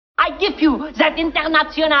I give you that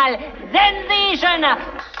international sensation.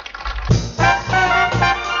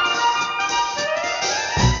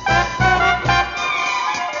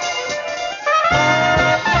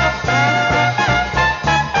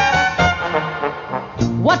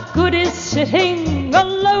 What good is sitting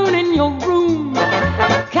alone in your room?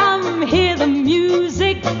 Come hear the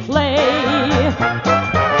music play.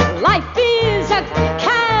 Life is a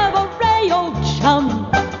cabaret, old chum.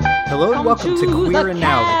 Hello and welcome to Queer and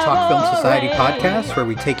Now, the Talk Film Society podcast, where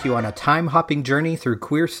we take you on a time-hopping journey through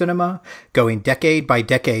queer cinema, going decade by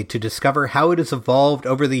decade to discover how it has evolved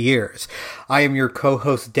over the years. I am your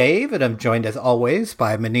co-host Dave, and I'm joined as always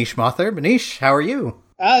by Manish Mathur. Manish, how are you?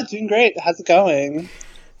 Doing great. How's it going?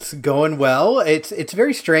 It's going well. It's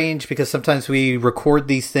very strange because sometimes we record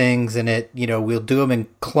these things and we'll do them in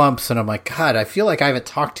clumps and I'm like, God, I feel like I haven't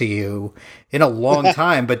talked to you in a long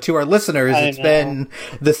time. But to our listeners, it's been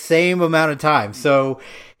the same amount of time. So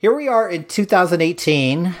here we are in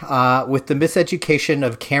 2018 with the Miseducation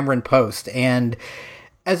of Cameron Post. And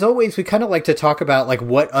as always, we kind of like to talk about like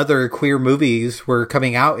what other queer movies were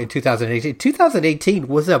coming out in 2018. 2018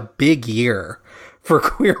 was a big year for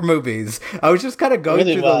queer movies. I was just kind of going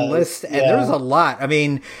through the list, and there was a lot. I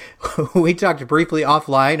mean, we talked briefly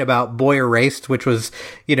offline about Boy Erased, which was,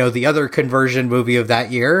 the other conversion movie of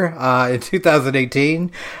that year in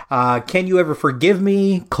 2018. Can You Ever Forgive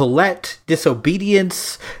Me? Colette,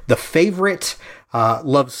 Disobedience, The Favorite,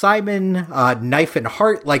 Love, Simon, Knife and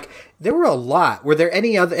Heart. Like, there were a lot. Were there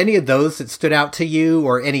any of those that stood out to you,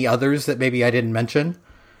 or any others that maybe I didn't mention?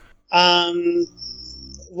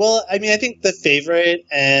 Well, I mean, I think The Favorite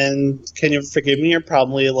and Can You Forgive Me are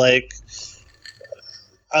probably like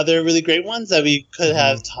other really great ones that we could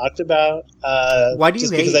have talked about. Why do you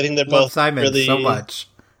hate I think they're Love, both Simon really... so much?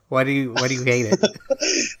 Why do you hate it?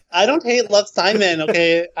 I don't hate Love, Simon.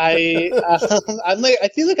 Okay, I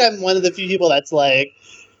feel like I'm one of the few people that's like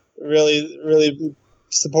really, really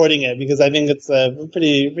supporting it because I think it's a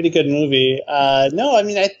pretty good movie. No, I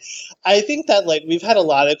mean, I think that like we've had a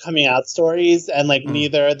lot of coming out stories, and like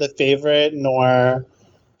neither The Favorite nor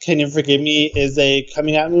Can You Forgive Me is a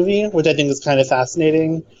coming out movie, which I think is kind of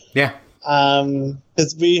fascinating. Yeah.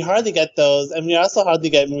 Because we hardly get those, and we also hardly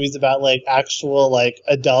get movies about like actual like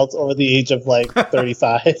adults over the age of like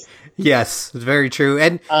 35. Yes, it's very true.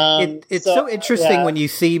 And it's so interesting when you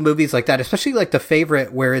see movies like that, especially like The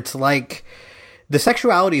Favorite, where it's like the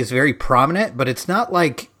sexuality is very prominent, but it's not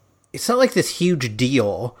like this huge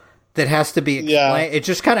deal that has to be explained. Yeah. It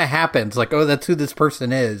just kind of happens, like, oh, that's who this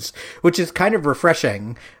person is, which is kind of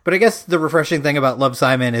refreshing. But I guess the refreshing thing about Love,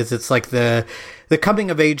 Simon is it's like the coming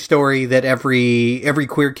of age story that every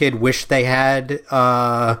queer kid wished they had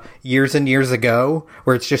years and years ago,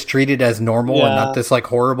 where it's just treated as normal and not this like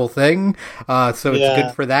horrible thing. So it's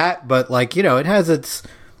good for that. But like, it has its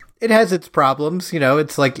problems,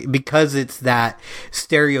 it's like, because it's that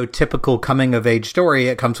stereotypical coming of age story,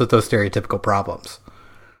 it comes with those stereotypical problems.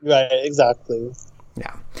 Right, exactly.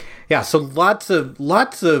 Yeah. So lots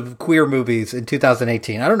of queer movies in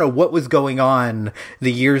 2018. I don't know what was going on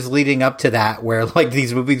the years leading up to that, where like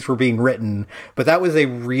these movies were being written, but that was a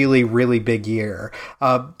really, really big year.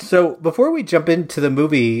 So before we jump into the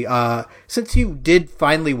movie, since you did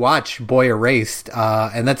finally watch Boy Erased,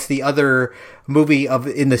 and that's the other movie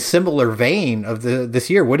in the similar vein of this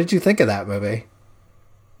year, what did you think of that movie?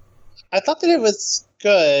 I thought that it was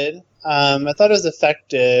good. I thought it was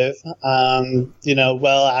effective,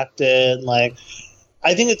 well acted. Like,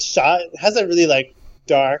 I think it has a really like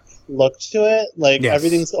dark look to it. Like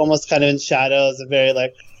everything's almost kind of in shadows, very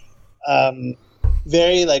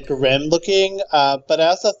grim looking. But I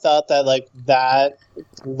also felt that like that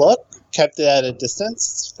look kept it at a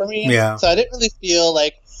distance for me. Yeah. So I didn't really feel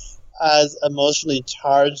like as emotionally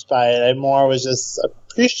charged by it. I more was just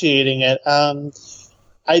appreciating it.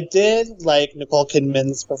 I did like Nicole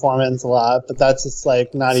Kidman's performance a lot, but that's just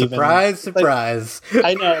like not surprise.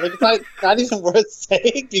 I know, like it's not even worth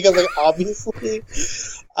saying because like obviously,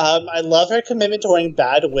 I love her commitment to wearing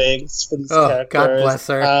bad wigs for these characters. God bless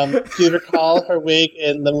her. Do you recall her wig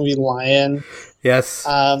in the movie Lion? Yes.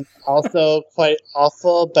 Also quite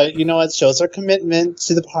awful, but you know what? Shows her commitment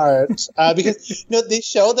to the part. Because they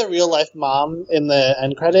show the real life mom in the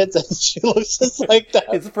end credits, and she looks just like that.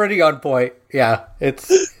 It's pretty on point. Yeah,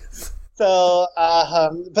 it's. So,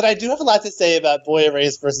 but I do have a lot to say about Boy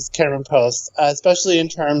Erased versus Cameron Post, especially in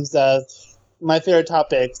terms of my favorite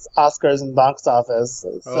topics, Oscars and box office.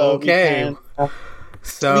 So okay. We get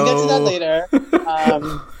to that later.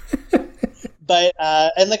 But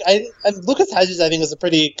Lucas Hedges, I think, is a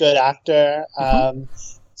pretty good actor.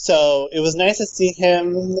 So it was nice to see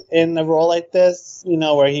him in a role like this,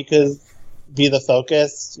 where he could be the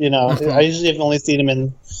focus. You know, I usually have only seen him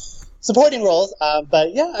in supporting roles,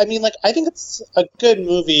 but yeah, I mean, like, I think it's a good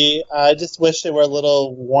movie. I just wish it were a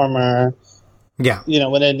little warmer. Yeah, you know,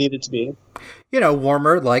 when it needed to be. You know,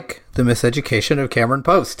 warmer like the Miseducation of Cameron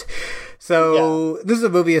Post. So This is a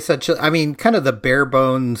movie essentially, I mean, kind of the bare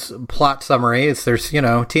bones plot summary is there's, you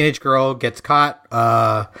know, teenage girl gets caught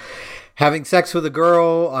having sex with a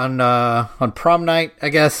girl on prom night, I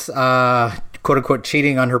guess, quote unquote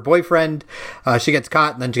cheating on her boyfriend. She gets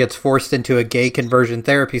caught and then she gets forced into a gay conversion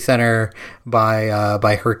therapy center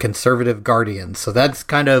by her conservative guardians. So that's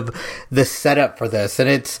kind of the setup for this. And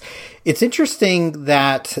it's interesting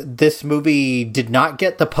that this movie did not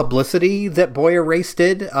get the publicity that Boy Erased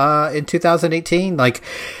did in 2018. Like,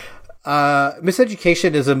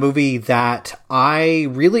 Miseducation is a movie that I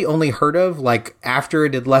really only heard of like after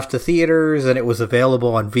it had left the theaters and it was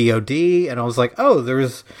available on VOD, and I was like, oh,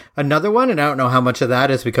 there's another one, and I don't know how much of that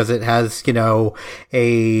is because it has, you know,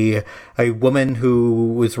 a woman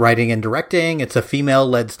who was writing and directing. It's a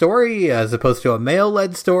female-led story as opposed to a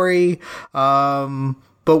male-led story.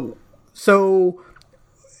 But so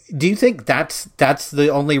do you think that's the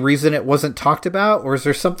only reason it wasn't talked about, or is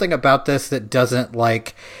there something about this that doesn't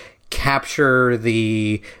like capture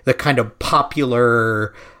the kind of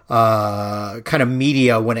popular kind of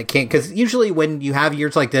media when it can't? Because usually when you have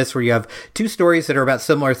years like this where you have two stories that are about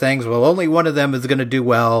similar things, well, only one of them is going to do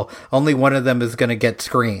well, only one of them is going to get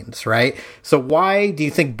screens, right? So why do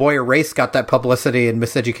you think Boy Erased got that publicity and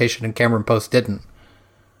Miseducation and Cameron Post didn't?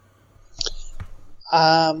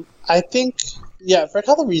 I think, for a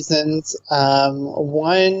couple of reasons.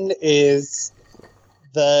 One is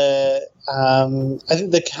I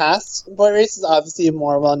think the cast in Boy Erased is obviously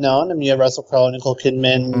more well known. I mean, you have Russell Crowe, Nicole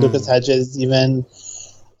Kidman, Lucas Hedges, even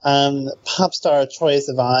pop star Troye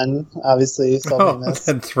Sivan, obviously so famous.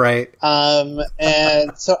 That's right.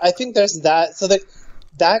 And so I think there's that. So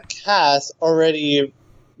that cast already,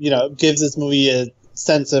 you know, gives this movie a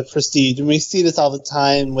sense of prestige, and we see this all the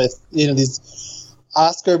time with, you know, these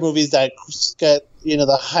Oscar movies that get, you know,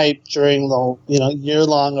 the hype during the, you know,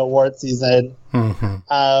 year-long award season.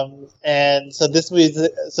 And so this movie,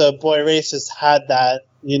 so Boy Erased just had that,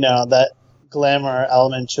 you know, that glamour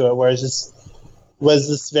element to it, where it just was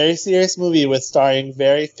this very serious movie with starring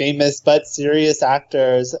very famous but serious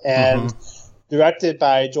actors, and directed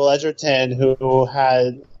by Joel Edgerton, who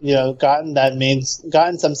had, you know, gotten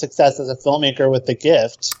some success as a filmmaker with The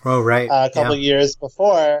Gift. Oh, right. A couple years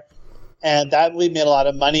before. And that movie made a lot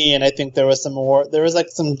of money, and I think there was like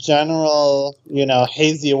some general, you know,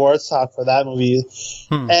 hazy awards talk for that movie.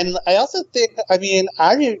 And I also think,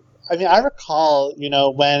 I recall, you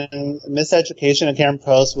know, when Miseducation of Cameron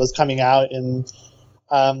Post was coming out in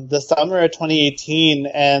the summer of 2018,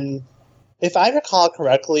 and if I recall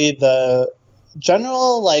correctly, the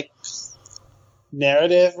general like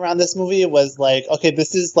narrative around this movie was like, okay,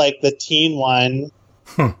 this is like the teen one.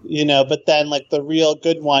 You know, but then like the real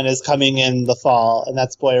good one is coming in the fall, and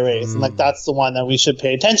that's Boy Erased, and like that's the one that we should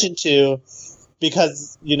pay attention to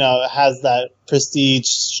because, you know, it has that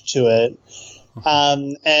prestige to it.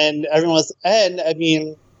 And I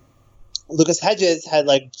mean, Lucas Hedges had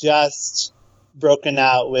like just broken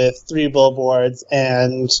out with 3 Billboards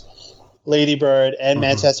and Lady Bird and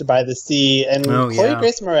Manchester by the Sea, and Chloë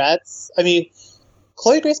Grace Moretz. I mean,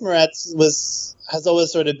 Chloë Grace Moretz has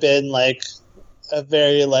always sort of been like a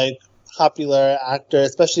very like popular actor,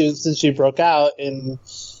 especially since she broke out in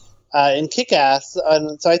Kick-Ass,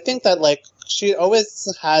 and so I think that like she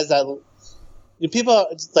always has that.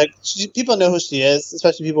 People know who she is,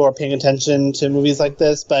 especially people who are paying attention to movies like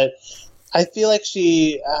this. But I feel like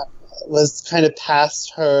she was kind of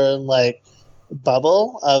past her like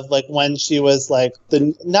bubble of like when she was like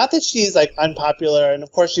not that she's like unpopular, and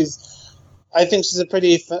of course I think she's a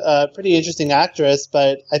pretty interesting actress,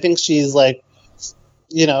 but I think she's like,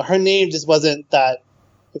 you know, her name just wasn't that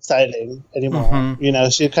exciting anymore. You know,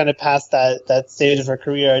 she kind of passed that stage of her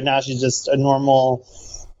career, and now she's just a normal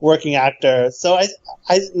working actor. So I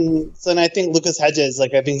think Lucas Hedges,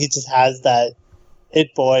 like, I think he just has that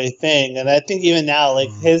it boy thing, and I think even now, like,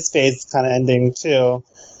 his phase is kind of ending too.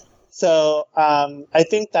 So I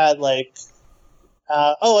think that like,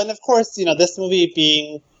 and of course, you know, this movie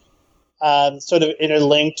being sort of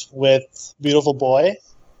interlinked with Beautiful Boy.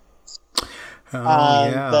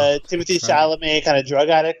 The Timothée Chalamet kind of drug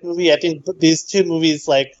addict movie. I think these two movies,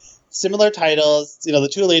 like, similar titles, you know, the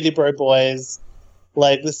two Lady Bird boys,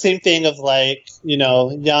 like the same thing of like, you know,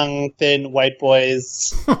 young, thin white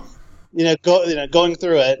boys, going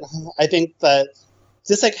through it. I think that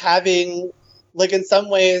just like having, like, in some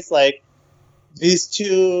ways, like, these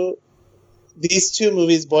two these two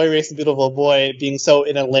movies, Boy Race and Beautiful Boy, being so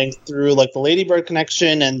interlinked through like the Lady Bird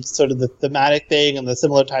connection and sort of the thematic thing and the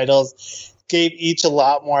similar titles, gave each a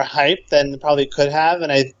lot more hype than probably could have.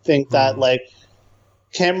 And I think that like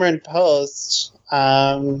Cameron Post,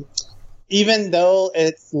 even though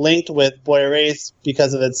it's linked with Boy Race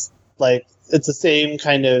because of its like it's the same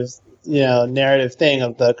kind of narrative thing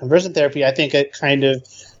of the conversion therapy, I think it kind of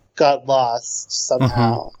got lost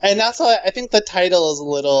somehow. And also I think the title is a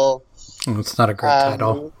little it's not a great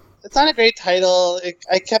title. It's not a great title.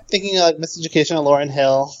 I kept thinking of like Miseducation of Lauryn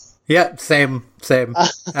Hill. Yeah, same.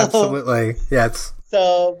 Absolutely. Yes.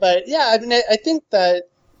 So, but yeah, I mean, I think that,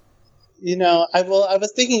 I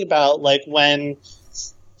was thinking about like when,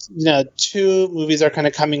 two movies are kind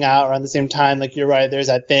of coming out around the same time, like you're right, there's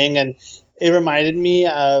that thing. And it reminded me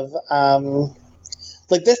of,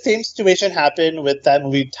 like this same situation happened with that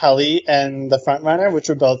movie Tully and The Frontrunner, which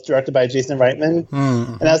were both directed by Jason Reitman.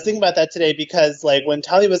 And I was thinking about that today because like when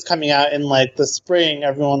Tully was coming out in like the spring,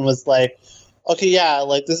 everyone was like, okay, yeah,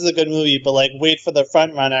 like this is a good movie, but like wait for The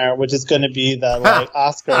Frontrunner, which is going to be the like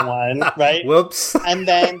Oscar one, right? Whoops. And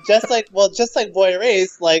then just like Boy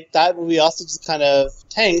Race, like that movie also just kind of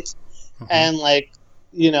tanked, and like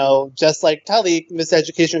just like Tully,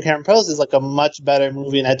 Miseducation of Cameron Post is like a much better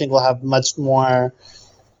movie, and I think will have much more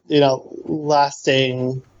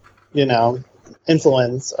lasting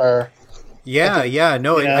influence or.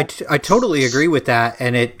 I totally agree with that,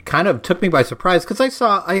 and it kind of took me by surprise because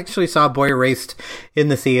I actually saw Boy Erased in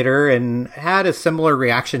the theater and had a similar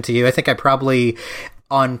reaction to you. I think I probably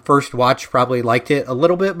on first watch probably liked it a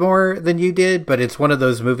little bit more than you did, but it's one of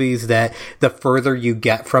those movies that the further you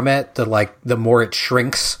get from it, the more it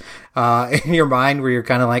shrinks in your mind, where you're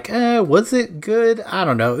kind of like, was it good? I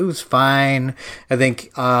don't know. It was fine. I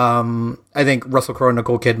think Russell Crowe and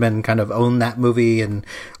Nicole Kidman kind of own that movie, and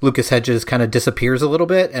Lucas Hedges kind of disappears a little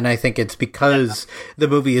bit. And I think it's because the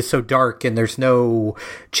movie is so dark and there's no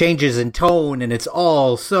changes in tone and it's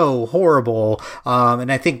all so horrible.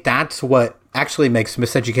 And I think that's what actually makes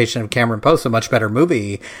Miseducation of Cameron Post a much better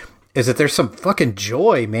movie, is that there's some fucking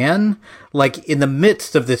joy, man. Like, in the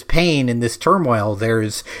midst of this pain and this turmoil,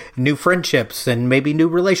 there's new friendships and maybe new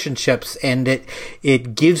relationships, and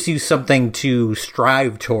it gives you something to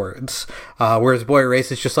strive towards. Whereas Boy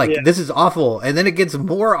Erased is just like, this is awful, and then it gets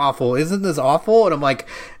more awful. Isn't this awful? And I'm like,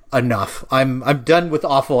 enough. I'm done with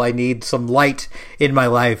awful. I need some light in my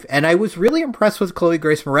life. And I was really impressed with Chloë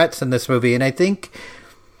Grace Moretz in this movie, and I think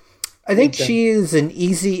she is an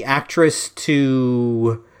easy actress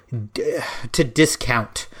to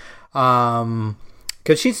discount,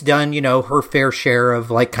 because she's done, her fair share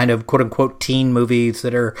of like kind of quote unquote teen movies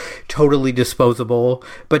that are totally disposable.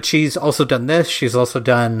 But she's also done this. She's also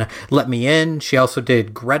done Let Me In. She also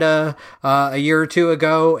did Greta a year or two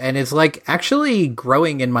ago, and is like actually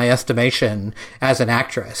growing in my estimation as an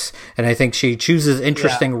actress. And I think she chooses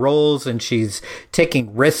interesting roles, and she's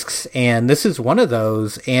taking risks. And this is one of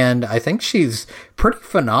those. And I think she's pretty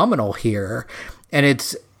phenomenal here. And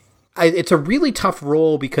it's a really tough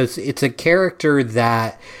role because it's a character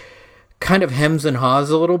that kind of hems and haws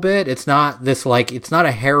a little bit. It's not this like, it's not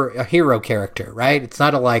a hero character, right? It's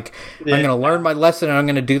not a like, I'm going to learn my lesson and I'm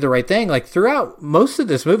going to do the right thing. Like throughout most of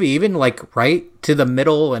this movie, even like right to the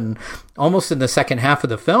middle and almost in the second half of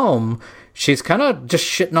the film, she's kind of just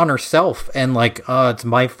shitting on herself and like, oh, it's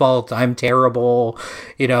my fault. I'm terrible.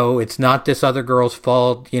 It's not this other girl's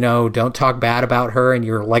fault. Don't talk bad about her. And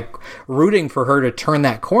you're like rooting for her to turn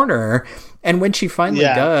that corner. And when she finally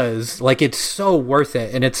does, like, it's so worth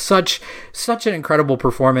it. And it's such an incredible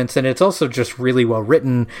performance. And it's also just really well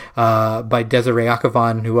written by Desiree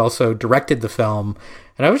Akhavan, who also directed the film.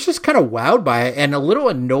 And I was just kind of wowed by it and a little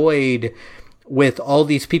annoyed with all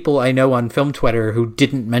these people I know on film Twitter who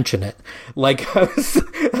didn't mention it. Like, I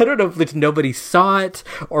don't know if nobody saw it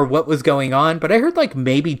or what was going on, but I heard like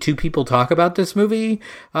maybe 2 people talk about this movie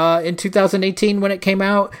in 2018 when it came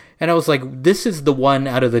out. And I was like, this is the one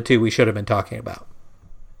out of the 2 we should have been talking about.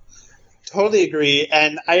 Totally agree.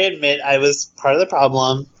 And I admit I was part of the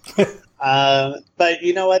problem. But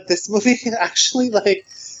you know what? This movie actually, like,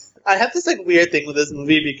 I have this like weird thing with this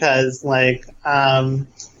movie because like,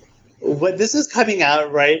 when this was coming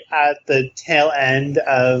out right at the tail end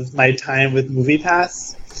of my time with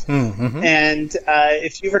MoviePass. And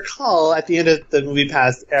if you recall, at the end of the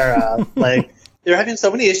MoviePass era, like, they were having so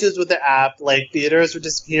many issues with the app, like theaters were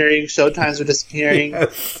disappearing, showtimes were disappearing.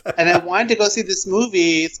 And I wanted to go see this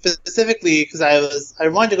movie specifically because I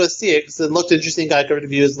wanted to go see it because it looked interesting, got good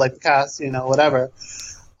reviews, like the cast, whatever.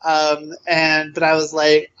 But I was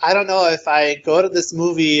like, I don't know if I go to this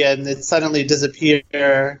movie and it suddenly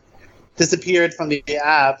disappeared from the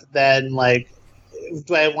app, then like,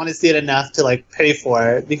 do I want to see it enough to like pay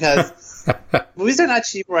for it? Because movies are not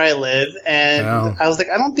cheap where I live, and I was like,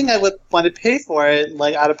 I don't think I would want to pay for it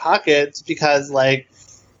like out of pocket, because like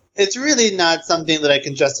it's really not something that I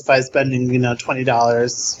can justify spending,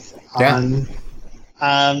 $20 on.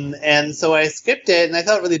 And so I skipped it, and I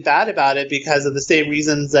felt really bad about it because of the same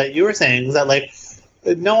reasons that you were saying, that like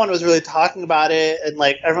no one was really talking about it, and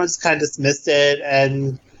like everyone just kind of dismissed it,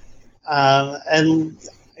 and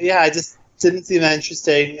yeah, I just didn't seem that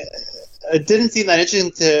interesting. It didn't seem that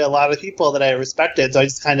interesting to a lot of people that I respected, so I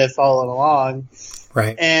just kind of followed along.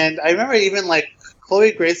 Right. And I remember even like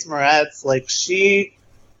Chloë Grace Moretz, like she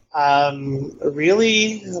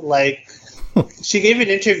really like she gave an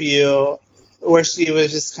interview where she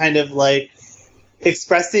was just kind of like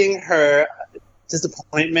expressing her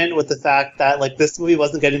disappointment with the fact that like this movie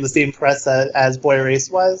wasn't getting the same press as Boy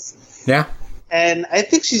Erased was. Yeah. And I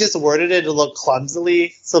think she just worded it a little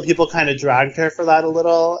clumsily, so people kind of dragged her for that a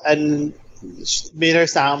little, and made her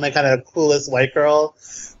sound like kind of a clueless white girl.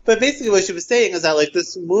 But basically what she was saying is that like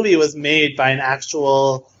this movie was made by an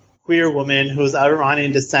actual queer woman who's of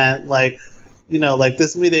Iranian descent, like, like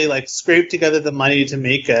this movie, they like scraped together the money to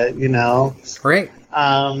make it, Right.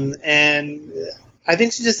 And I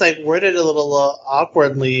think she just like worded it a little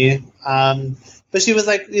awkwardly. But she was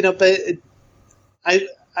like,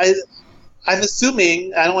 I'm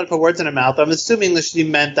assuming, I don't want to put words in her mouth, but I'm assuming that she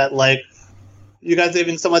meant that, like, you guys are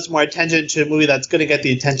giving so much more attention to a movie that's going to get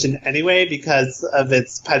the attention anyway because of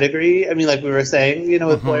its pedigree. I mean, like we were saying,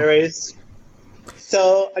 with Boy Erased.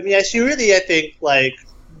 So, I mean, she really, I think, like,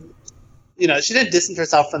 she didn't distance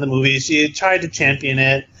herself from the movie. She tried to champion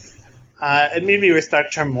it. It made me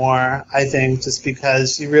respect her more, I think, just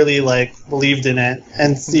because she really, like, believed in it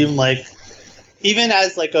and seemed like, even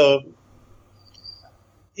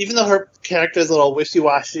though her character is a little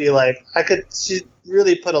wishy-washy, like, she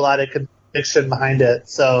really put a lot of conviction behind it.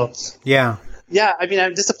 So, yeah, I mean,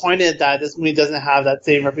 I'm disappointed that this movie doesn't have that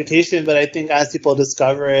same reputation, but I think as people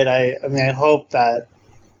discover it, I hope that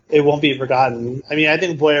it won't be forgotten. I mean, I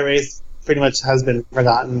think Boy Erased pretty much has been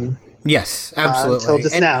forgotten. Yes, absolutely. Until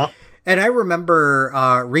just now. And I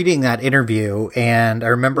remember reading that interview, and I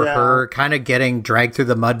remember her kind of getting dragged through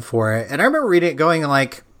the mud for it. And I remember reading it going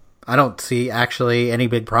like, I don't see actually any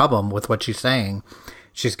big problem with what she's saying.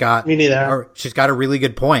 She's got Me neither. She's got a really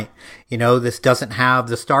good point. This doesn't have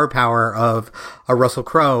the star power of a Russell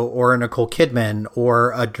Crowe or a Nicole Kidman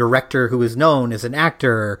or a director who is known as an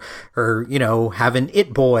actor, or, have an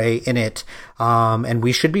It Boy in it. And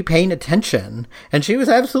we should be paying attention. And she was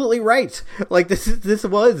absolutely right. Like, this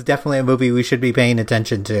was definitely a movie we should be paying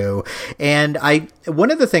attention to. And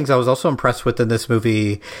one of the things I was also impressed with in this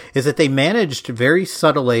movie is that they managed very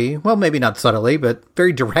subtly, well, maybe not subtly, but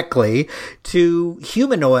very directly, to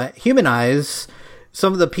humanize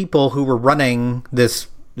some of the people who were running this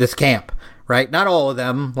camp, right? Not all of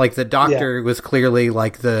them. Like, the doctor was clearly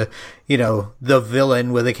like the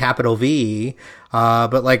villain with a capital V.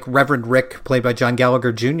 But like Reverend Rick, played by John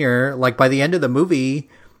Gallagher Jr., like by the end of the movie,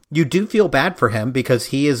 you do feel bad for him because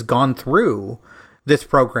he has gone through this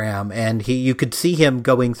program, and you could see him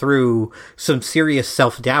going through some serious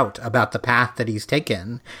self-doubt about the path that he's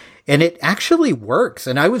taken. And it actually works.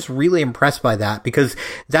 And I was really impressed by that, because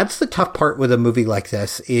that's the tough part with a movie like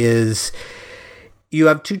this is you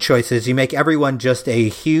have two choices. You make everyone just a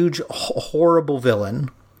huge, horrible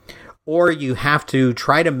villain, or you have to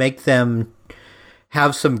try to make them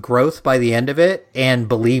have some growth by the end of it and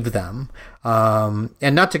believe them.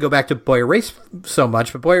 And not to go back to Boy Erased so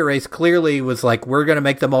much, but Boy Erased clearly was like, we're going to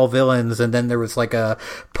make them all villains. And then there was like a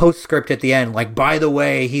postscript at the end, like, by the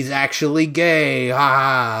way, he's actually gay. Ha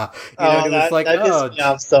ha. It was like, that pissed me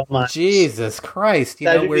off so much. Jesus Christ.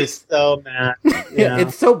 That made me so mad.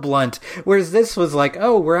 It's so blunt. Whereas this was like,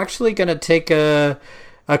 oh, we're actually going to take a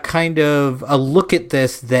kind of a look at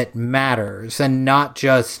this that matters and not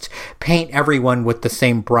just paint everyone with the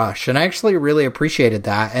same brush. And I actually really appreciated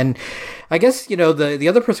that. And I guess, the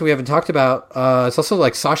other person we haven't talked about is also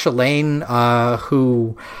like Sasha Lane,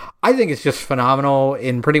 who I think is just phenomenal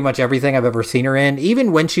in pretty much everything I've ever seen her in.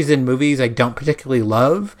 Even when she's in movies I don't particularly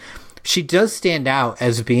love, she does stand out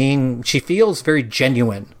as she feels very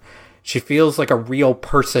genuine. She feels like a real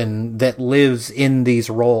person that lives in these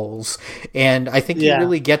roles. And I think you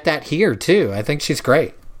really get that here, too. I think she's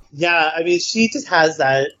great. Yeah, I mean, she just has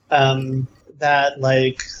that,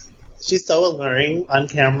 like, she's so alluring on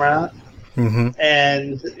camera. Mm-hmm.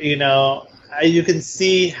 And, you can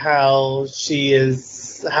see how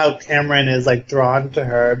Cameron is, like, drawn to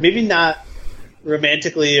her. Maybe not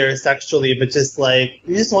romantically or sexually, but just, like,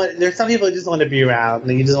 there's some people you just want to be around.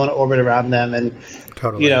 Like, you just want to orbit around them. And,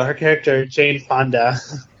 totally. Her character, Jane Fonda,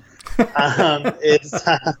 is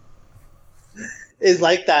is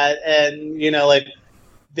like that, and like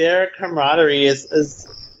their camaraderie is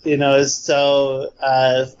so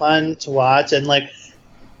fun to watch, and like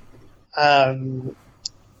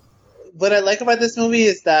what I like about this movie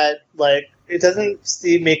is that like it doesn't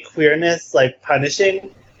make queerness like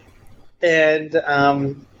punishing, and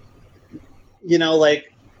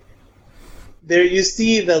like there you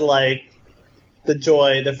see the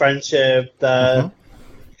joy, the friendship, the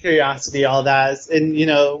curiosity, all that, and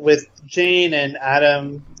with Jane and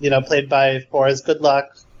Adam, played by Forrest Goodluck.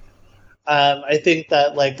 I think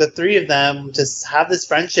that like the three of them just have this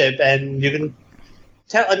friendship, and you can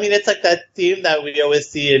tell. I mean, it's like that theme that we always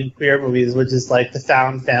see in queer movies, which is like the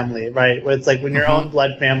found family, right? Where it's like when your own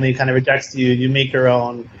blood family kind of rejects you, you make your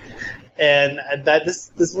own, and that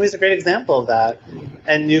this movie is a great example of that.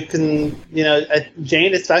 And you can,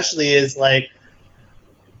 Jane especially is like.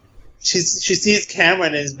 She sees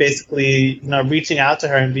Cameron and is basically, reaching out to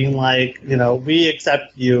her and being like, we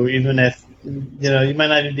accept you, even if, you might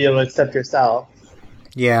not even be able to accept yourself.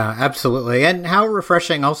 Yeah, absolutely. And how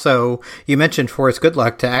refreshing also, you mentioned Forrest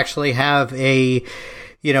Goodluck, to actually have a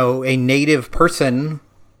native person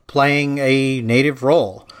playing a native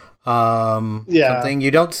role. Something you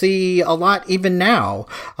don't see a lot even now.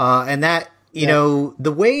 And that,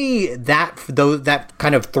 the way that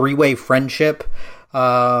kind of three-way friendship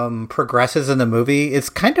progresses in the movie, it's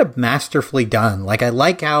kind of masterfully done. Like, I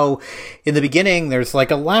like how in the beginning there's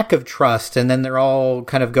like a lack of trust, and then they're all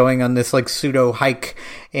kind of going on this like pseudo hike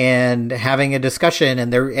and having a discussion,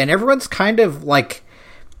 and everyone's kind of like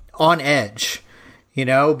on edge,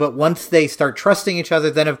 but once they start trusting each other,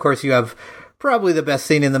 then of course you have probably the best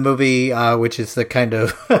scene in the movie, which is the kind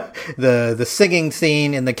of the singing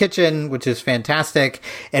scene in the kitchen, which is fantastic.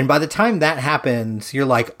 And by the time that happens, you're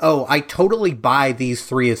like, oh, I totally buy these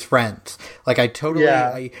three as friends. Like, I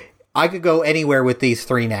totally, I could go anywhere with these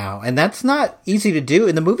three now. And that's not easy to do.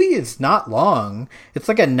 And the movie is not long. It's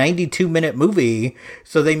like a 92-minute movie.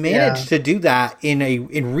 So they managed to do that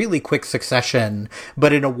in really quick succession,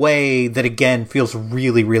 but in a way that, again, feels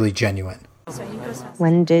really, really genuine.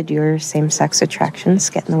 When did your same-sex attractions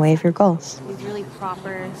get in the way of your goals? He's really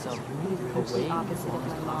proper. He's the complete opposite of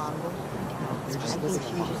my mom. I think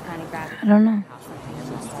she just kind of grabbed. I don't know.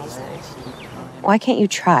 Why can't you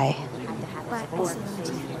try?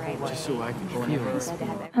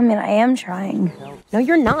 I mean, I am trying. No,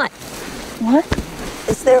 you're not. What?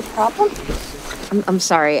 Is there a problem? I'm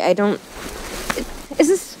sorry. I don't... Is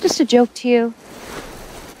this just a joke to you?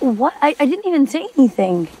 What? I didn't even say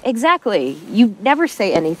anything. Exactly. You never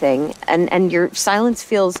say anything, and your silence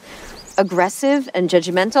feels aggressive and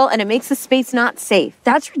judgmental, and it makes the space not safe.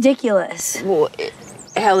 That's ridiculous. Well,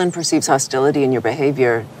 Helen perceives hostility in your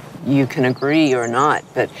behavior. You can agree or not,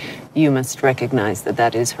 but you must recognize that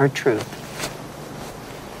that is her truth.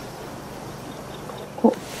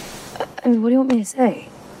 Well, I mean, what do you want me to say?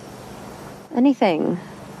 Anything.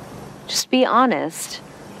 Just be honest.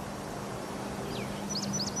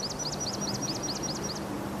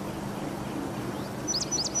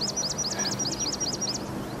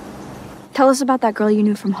 Tell us about that girl you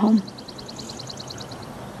knew from home.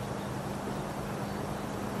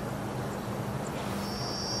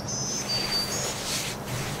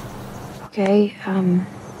 Okay, her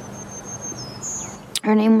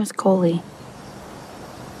name was Chloë.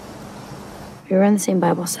 We were in the same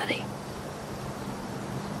Bible study.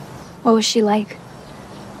 What was she like?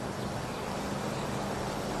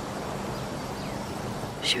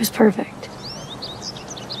 She was perfect.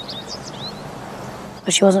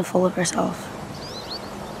 But she wasn't full of herself.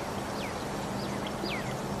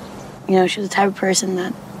 She was the type of person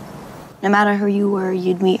that no matter who you were,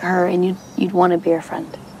 you'd meet her and you'd want to be her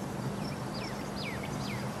friend.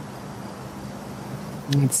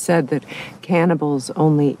 It's said that cannibals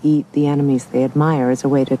only eat the enemies they admire as a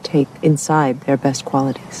way to take inside their best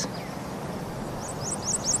qualities.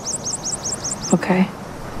 Okay.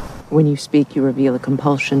 When you speak, you reveal a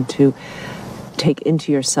compulsion to take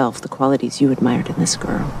into yourself the qualities you admired in this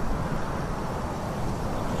girl.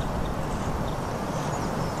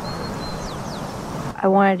 I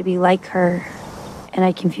wanted to be like her, and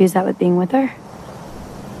I confused that with being with her.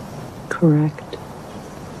 Correct.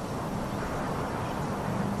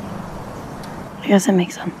 I guess that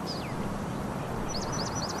makes sense.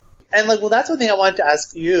 And that's one thing I wanted to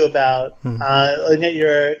ask you about.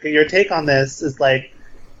 Your take on this is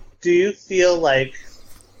do you feel like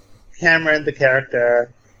Cameron, the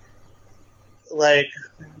character,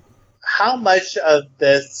 how much of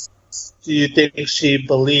this do you think she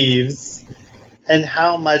believes, and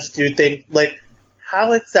how much do you think,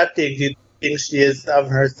 how accepting do you think she is of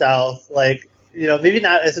herself, maybe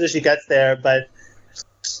not as soon as she gets there, but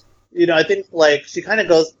I think like she kind of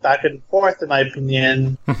goes back and forth, in my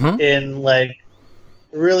opinion, in like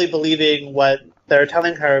really believing what they're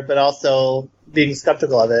telling her, but also being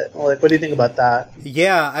skeptical of it. Like, what do you think about that?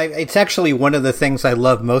 Yeah, it's actually one of the things I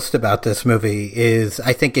love most about this movie is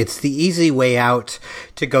I think it's the easy way out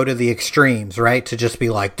to go to the extremes, right? To just be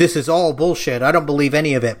like, this is all bullshit. I don't believe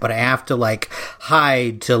any of it, but I have to like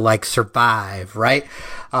hide to like survive, right?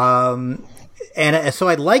 And so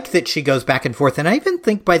I like that she goes back and forth. And I even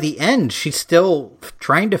think by the end, she's still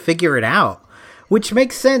trying to figure it out, which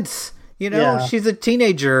makes sense. She's a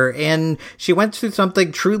teenager and she went through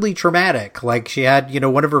something truly traumatic. Like she had,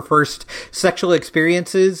 one of her first sexual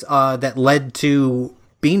experiences that led to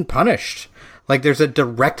being punished. Like there's a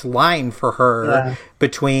direct line for her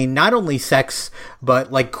between not only sex,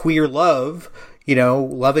 but like queer love,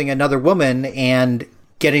 loving another woman and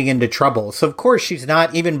getting into trouble. So of course she's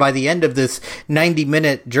not, even by the end of this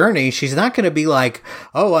 90-minute journey, she's not going to be like,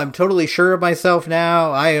 oh, I'm totally sure of myself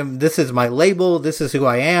now. This is my label. This is who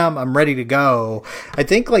I am. I'm ready to go. I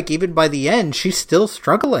think like even by the end, she's still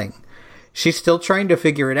struggling. She's still trying to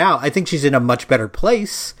figure it out. I think she's in a much better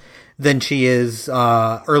place than she is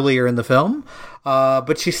earlier in the film.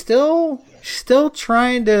 But she's still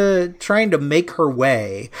trying to make her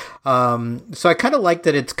way. So I kind of like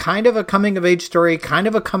that it's kind of a coming of age story, kind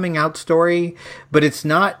of a coming out story, but it's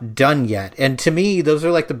not done yet. And to me, those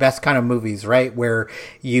are like the best kind of movies, right? Where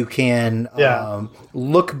you can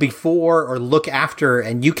look before or look after,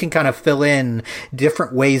 and you can kind of fill in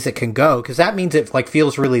different ways it can go. Because that means it like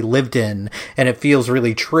feels really lived in, and it feels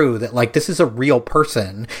really true that like this is a real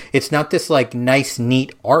person. It's not this like nice,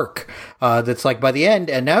 neat arc that's like by the end,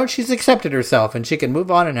 and now she's accepted herself and she can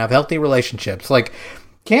move on and have healthy relationships. Like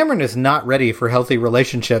Cameron is not ready for healthy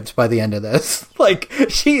relationships by the end of this. Like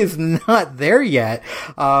she is not there yet.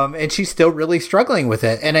 And she's still really struggling with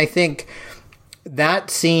it. And I think that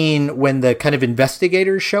scene when the kind of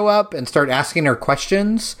investigators show up and start asking her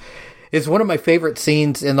questions is one of my favorite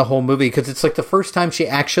scenes in the whole movie, because it's like the first time she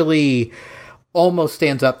actually almost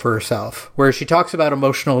stands up for herself, where she talks about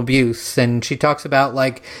emotional abuse and she talks about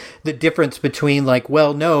like the difference between like,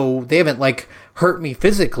 well, no, they haven't like hurt me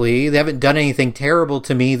physically. They haven't done anything terrible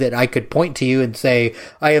to me that I could point to you and say,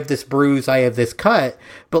 I have this bruise, I have this cut.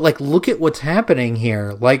 But like, look at what's happening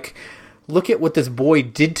here. Like, look at what this boy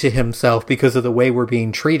did to himself because of the way we're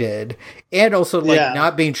being treated. And also like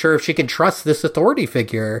not being sure if she can trust this authority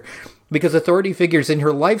figure, because authority figures in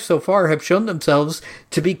her life so far have shown themselves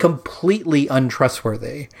to be completely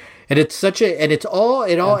untrustworthy. And it's all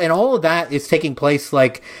of that is taking place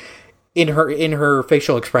like in her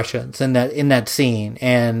facial expressions in that scene.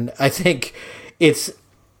 And I think it's,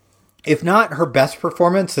 if not her best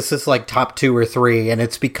performance, this is like top 2 or 3. And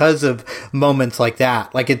it's because of moments like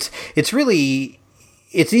that. Like it's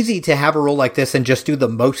easy to have a role like this and just do the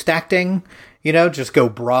most acting, just go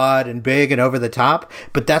broad and big and over the top.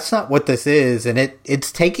 But that's not what this is. And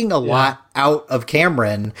it's taking a lot out of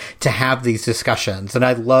Cameron to have these discussions. And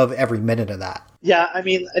I love every minute of that. Yeah, I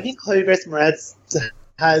mean, I think Chloë Grace Moretz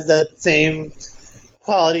has that same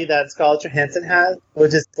quality that Scarlett Johansson has,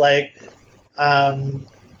 which is like a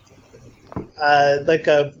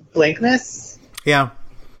blankness. Yeah.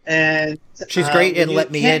 And she's great in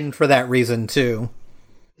Let Me In for that reason too.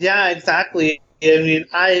 Yeah, exactly.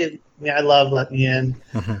 I love Let Me In.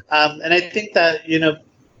 And I think that,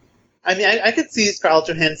 I could see Scarlett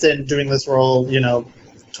Johansson doing this role,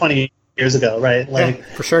 20 years ago, right? Like, yeah,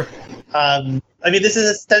 for sure. This is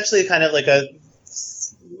essentially kind of like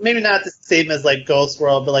maybe not the same as like Ghost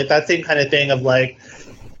World, but like that same kind of thing of like,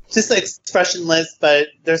 just like expressionless, but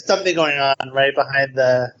there's something going on right behind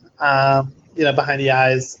the, behind the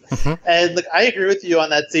eyes. And like, I agree with you on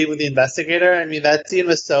that scene with the investigator. I mean, that scene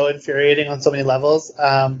was so infuriating on so many levels,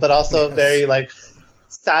 but also very like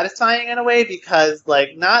satisfying in a way, because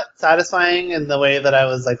like not satisfying in the way that I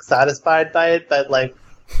was like satisfied by it, but like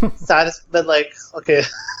but like, okay.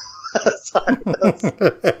 Sorry.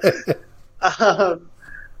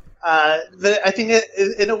 But I think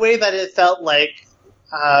in a way that it felt like,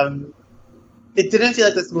 it didn't feel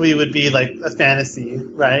like this movie would be like a fantasy,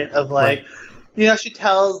 right? Of like, she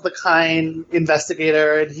tells the kind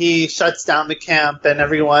investigator and he shuts down the camp and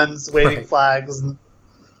everyone's waving flags and,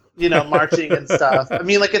 marching and stuff. I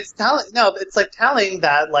mean, like it's like telling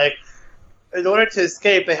that like, in order to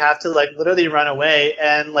escape, they have to like literally run away.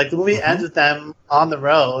 And like the movie ends with them on the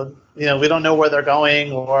road. We don't know where they're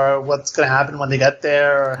going or what's going to happen when they get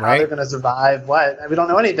there or how they're going to survive. We don't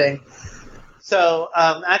know anything. So,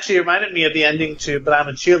 actually, it reminded me of the ending to "But I'm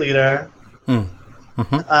a Cheerleader." I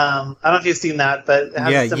don't know if you've seen that, but it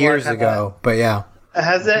has a similar years ago. But yeah, it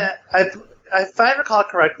has it. if I recall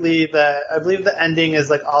correctly, I believe the ending is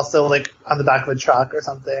like also like on the back of a truck or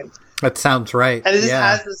something. That sounds right. And it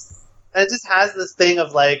just has this thing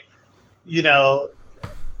of like, you know,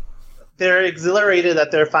 they're exhilarated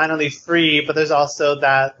that they're finally free, but there's also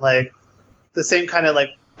that like the same kind of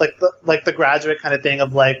like the Graduate kind of thing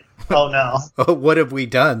of like, oh no, oh, what have we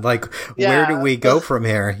done? Like, where do we go from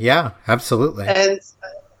here? Yeah, absolutely.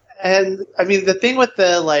 And I mean, the thing with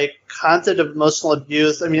the like concept of emotional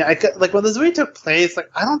abuse, I mean, like when this movie took place,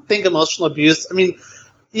 like I don't think emotional abuse. I mean,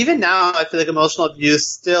 even now, I feel like emotional abuse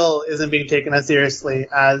still isn't being taken as seriously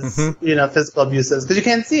as you know, physical abuse is, because you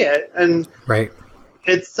can't see it, and right.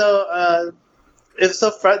 It's so this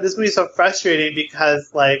movie is so frustrating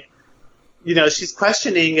because like, you know, she's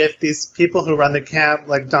questioning if these people who run the camp,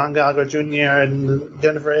 like Don Gallagher Jr. and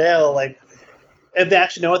Jennifer Hale, like, if they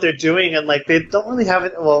actually know what they're doing, and like they don't really have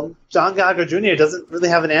it. Well, John Gallagher Jr. doesn't really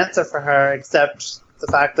have an answer for her except the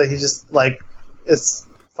fact that he just like is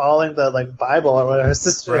following the like Bible or whatever, her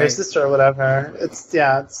sister or whatever. It's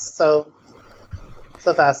so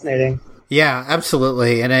fascinating. Yeah,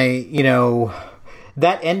 absolutely. And you know,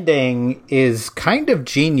 that ending is kind of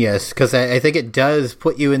genius because I think it does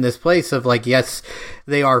put you in this place of like, yes,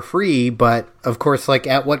 they are free, but of course, like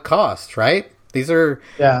at what cost, right? These are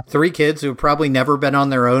 3 kids who have probably never been on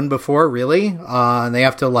their own before, really. And they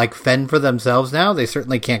have to, like, fend for themselves now. They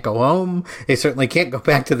certainly can't go home. They certainly can't go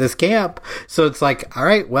back to this camp. So it's like, all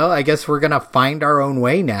right, well, I guess we're going to find our own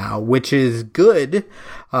way now, which is good.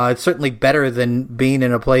 It's certainly better than being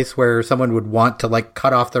in a place where someone would want to, like,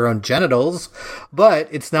 cut off their own genitals. But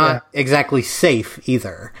it's not exactly safe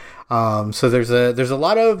either. So there's a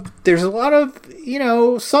lot of, you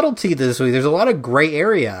know, subtlety to this movie. There's a lot of gray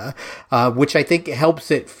area, which I think helps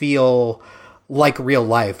it feel like real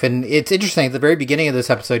life. And it's interesting, at the very beginning of this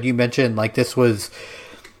episode, you mentioned like this was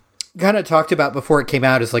kind of talked about before it came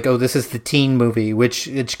out as like, oh, this is the teen movie, which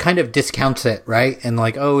kind of discounts it, right? And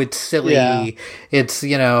like, oh, it's silly. It's,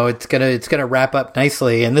 you know, it's gonna wrap up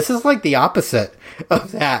nicely. And this is like the opposite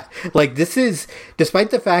of that. Like, this is,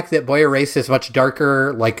 despite the fact that Boy Erased is much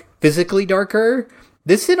darker, like physically darker,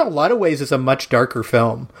 this in a lot of ways is a much darker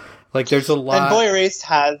film. Like, there's a lot. And Boy Erased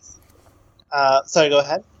has, sorry, go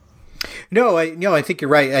ahead. No, I think you're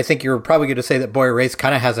right. I think you're probably going to say that Boy Erased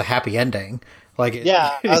kind of has a happy ending. Like,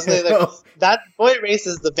 I was saying like, that Boy Erased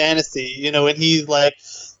is the fantasy, you know, when he like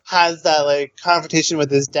has that like confrontation with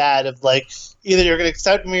his dad of like, either you're going to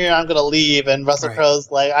accept me or I'm going to leave, and Russell Crowe's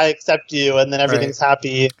like, I accept you, and then everything's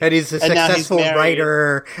happy. And he's a successful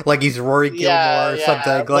writer, like he's Rory Gilmore or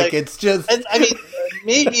something. Like it's just, and, I mean,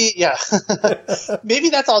 maybe maybe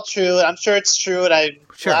that's all true, and I'm sure it's true, and I'm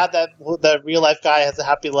glad that the real life guy has a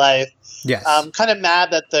happy life. Yes. I'm kind of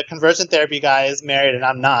mad that the conversion therapy guy is married and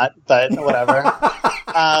I'm not, but whatever. When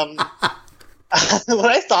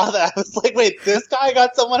I saw that, I was like, wait, this guy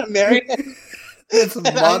got someone to marry him? This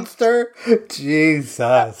monster?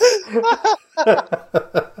 Jesus. But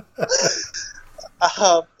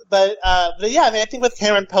yeah, I mean, I think with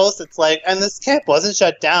Cameron Post, it's like, and this camp wasn't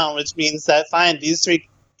shut down, which means that, fine, these 3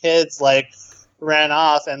 kids, like, ran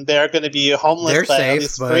off and they're going to be homeless, they're but safe, at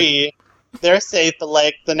least free. They're safe, but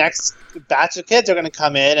like the next batch of kids are going to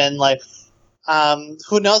come in, and like,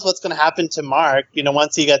 who knows what's going to happen to Mark? You know,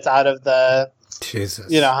 once he gets out of the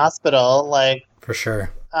hospital, like for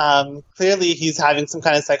sure. Clearly, he's having some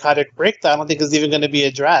kind of psychotic breakdown. I don't think is even going to be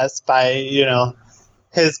addressed by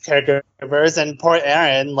his caregivers, and poor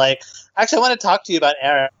Erin. Like, actually, I want to talk to you about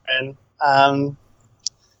Erin,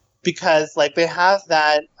 because like they have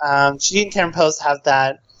that. She and Cameron Post have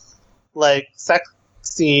that like sex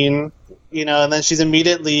scene, and then she's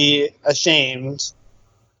immediately ashamed,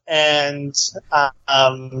 and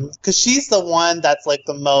because she's the one that's like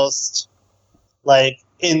the most like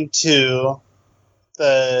into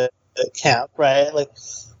the camp, right? Like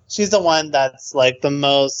she's the one that's like the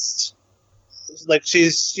most like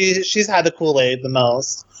she's had the Kool-Aid the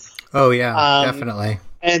most. Oh yeah, definitely.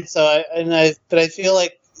 And so I feel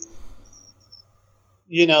like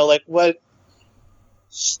like what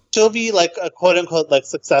she'll be like a quote unquote like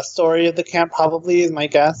success story of the camp probably is my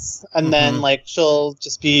guess, and then like she'll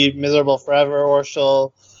just be miserable forever, or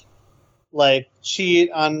she'll like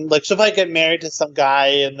cheat on, like she'll probably get married to some guy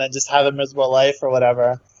and then just have a miserable life or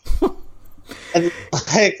whatever. And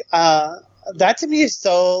like that to me is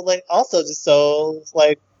so like also just so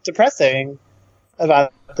like depressing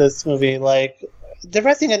about this movie, like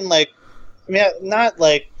depressing and like I mean not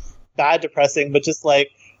like bad depressing, but just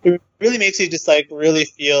like it really makes you just like really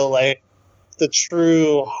feel like the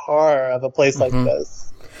true horror of a place like this.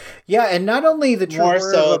 Yeah, and not only the true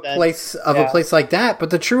horror of a place like that, but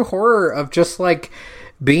the true horror of just like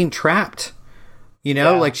being trapped. You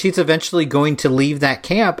know, like she's eventually going to leave that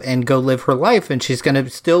camp and go live her life, and she's going to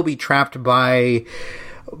still be trapped by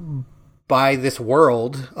this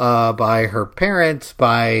world, by her parents,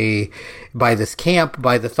 by this camp,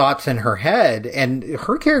 by the thoughts in her head. And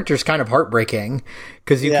her character's kind of heartbreaking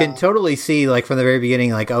because you can totally see, like, from the very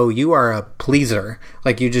beginning, like, oh, you are a pleaser.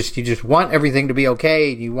 Like, you just want everything to be okay.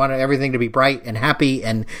 You want everything to be bright and happy,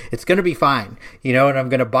 and it's going to be fine, you know, and I'm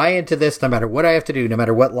going to buy into this no matter what I have to do, no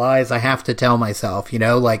matter what lies I have to tell myself, you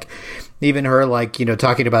know, like, even her, like, you know,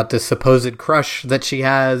 talking about this supposed crush that she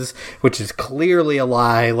has, which is clearly a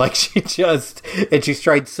lie. Like, she's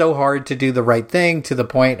tried so hard to do the right thing to the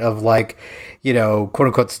point of, like, you know, quote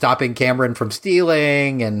unquote, stopping Cameron from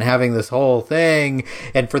stealing and having this whole thing.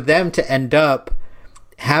 And for them to end up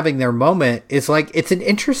having their moment is like, it's an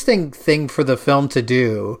interesting thing for the film to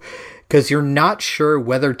do because you're not sure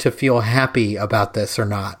whether to feel happy about this or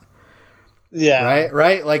not. Yeah.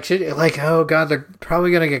 Right. Like, oh God, they're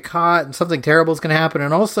probably going to get caught and something terrible is going to happen.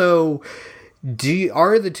 And also,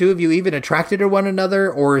 are the two of you even attracted to one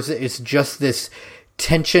another, or is it's just this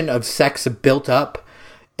tension of sex built up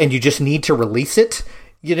and you just need to release it?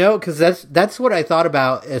 You know, because that's what I thought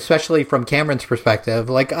about, especially from Cameron's perspective.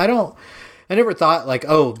 Like, I never thought like,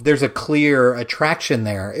 oh, there's a clear attraction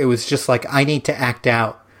there. It was just like, I need to act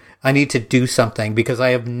out. I need to do something because I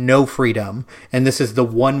have no freedom, and this is the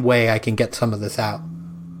one way I can get some of this out.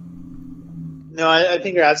 No, I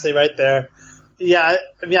think you're absolutely right there. Yeah,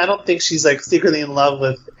 I mean, I don't think she's like secretly in love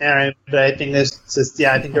with Aaron, but I think it's just,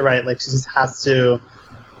 I think you're right. Like, she just has to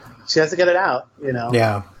get it out, you know?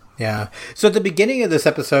 Yeah. Yeah. So at the beginning of this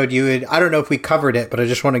episode, I don't know if we covered it, but I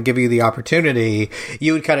just want to give you the opportunity.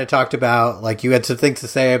 You had kind of talked about, like, you had some things to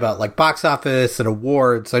say about, like, box office and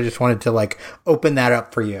awards. So I just wanted to, like, open that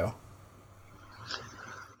up for you.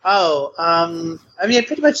 Oh, I mean, I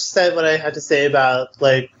pretty much said what I had to say about,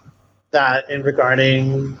 like, that in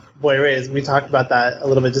regarding Boy Erased. We talked about that a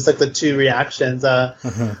little bit, just, like, the two reactions. I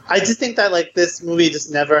just think that, like, this movie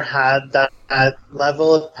just never had that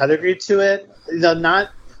level of pedigree to it. You know,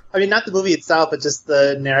 not the movie itself, but just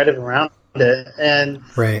the narrative around it. And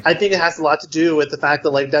I think it has a lot to do with the fact that,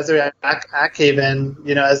 like, Desiree Akhavan,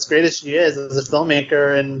 you know, as great as she is as a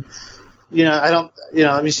filmmaker, and, you know,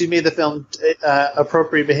 I mean, she made the film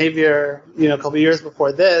Appropriate Behavior, you know, a couple years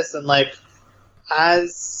before this, and, like,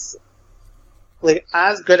 as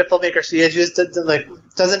good a filmmaker she is, she just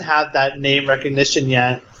doesn't have that name recognition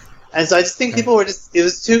yet. And so I just think people it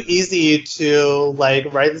was too easy to,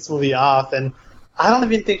 like, write this movie off, and I don't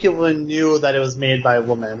even think people knew that it was made by a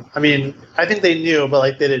woman. I mean, I think they knew, but,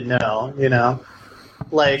 like, they didn't know, you know?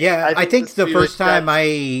 Like, yeah, I think the first time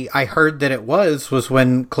I heard that it was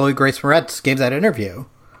when Chloë Grace Moretz gave that interview.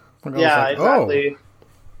 Yeah, like, exactly.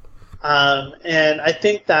 Oh. And I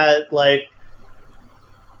think that, like,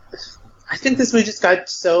 I think this movie just got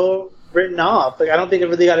so written off. Like, I don't think it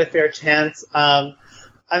really got a fair chance. I'm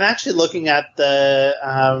actually looking at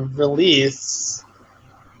the release.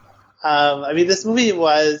 I mean, this movie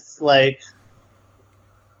was, like,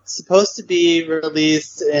 supposed to be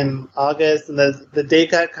released in August, and the date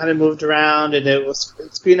got kind of moved around, and it was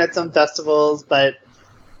screened at some festivals, but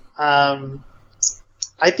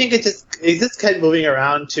I think it just kept moving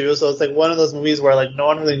around, too, so it's, like, one of those movies where, like, no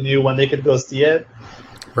one really knew when they could go see it.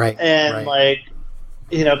 Right. And, like,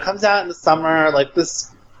 you know, it comes out in the summer, like, this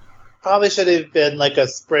probably should have been, like, a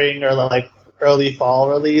spring or, like, early fall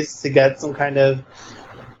release to get some kind of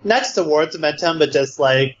not just awards momentum, but just,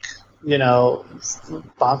 like, you know,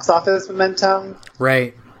 box office momentum.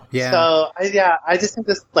 Right. Yeah. So I just think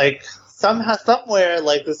this, like, somewhere,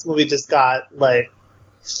 like, this movie just got kind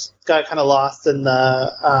of lost in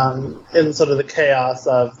the in sort of the chaos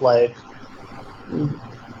of, like, you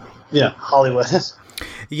know, Hollywood.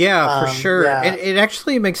 Yeah, for sure. Yeah. It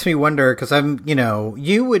actually makes me wonder, because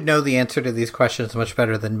you would know the answer to these questions much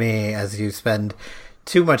better than me, as you spend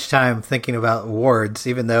too much time thinking about awards,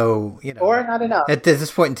 even though, you know, or not enough. At this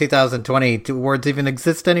point in 2020, do awards even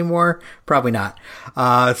exist anymore? Probably not.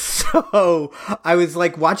 So I was,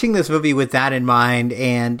 like, watching this movie with that in mind,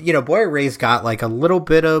 and, you know, Boy Erased got, like, a little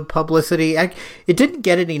bit of publicity. It didn't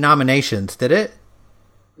get any nominations, did it?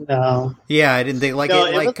 No. Yeah, I didn't think, like, no,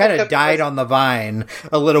 it like kind of died on the vine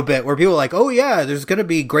a little bit, where people were like, oh yeah, there's going to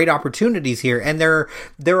be great opportunities here. And there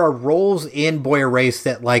are roles in Boy Erased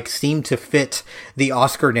that, like, seem to fit the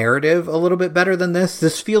Oscar narrative a little bit better than this.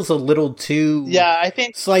 This feels a little too, I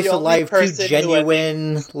think slice of life, too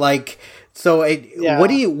genuine. Like, so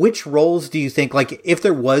which roles do you think, like, if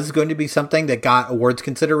there was going to be something that got awards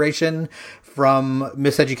consideration from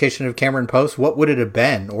Miseducation of Cameron Post, what would it have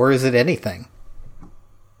been? Or is it anything?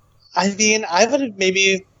 I mean, I would have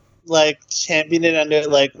maybe, like, championed it under,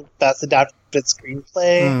 like, Best Adapted scripted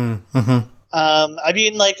screenplay. I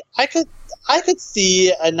mean, like, I could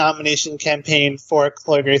see a nomination campaign for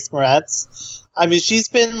Chloë Grace Moretz. I mean, she's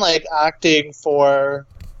been, like, acting for,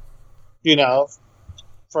 you know,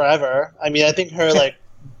 forever. I mean, I think her, like,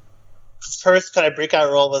 first kind of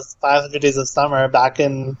breakout role was 500 Days of Summer back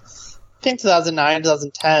in, I think, 2009,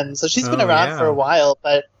 2010. So she's been around for a while,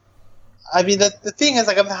 but I mean, the thing is,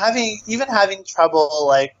 like, I'm having trouble,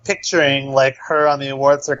 like, picturing, like, her on the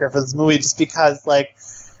award circuit for this movie just because, like,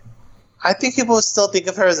 I think people still think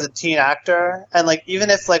of her as a teen actor. And, like, even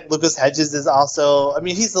if, like, Lucas Hedges is also, I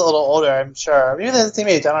mean, he's a little older, I'm sure. Maybe they're the same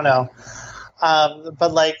age, I don't know.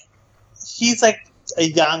 But, like, he's, like, a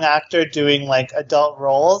young actor doing, like, adult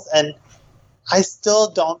roles. And I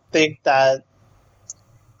still don't think that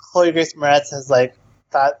Chloë Grace Moretz has, like,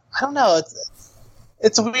 that, I don't know,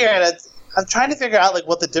 it's weird. I'm trying to figure out, like,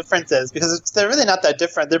 what the difference is, because they're really not that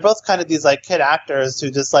different. They're both kind of these, like, kid actors who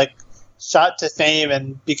just, like, shot to fame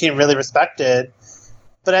and became really respected.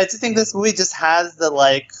 But I just think this movie just has the,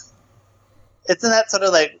 like, it's in that sort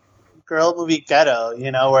of, like, girl movie ghetto,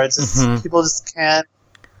 you know, where it's just, people just can't,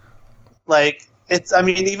 like, it's, I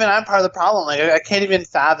mean, even I'm part of the problem. Like, I can't even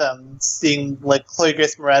fathom seeing, like, Chloë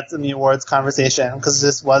Grace Moretz in the awards conversation, because it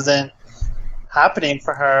just wasn't happening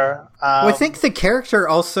for her. Well, I think the character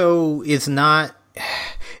also is not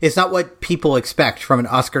what people expect from an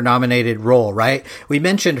Oscar-nominated role, right? We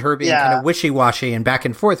mentioned her being kind of wishy-washy and back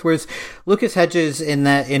and forth, whereas Lucas Hedges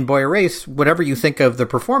in Boy Erased, whatever you think of the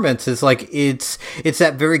performance, is like it's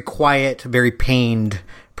that very quiet, very pained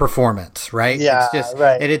performance, right? Yeah, it's just,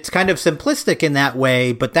 right. And it's kind of simplistic in that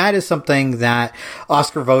way, but that is something that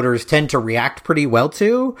Oscar voters tend to react pretty well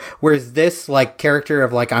to, whereas this, like, character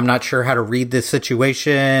of, like, I'm not sure how to read this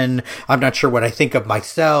situation, I'm not sure what I think of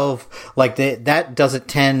myself, like, that doesn't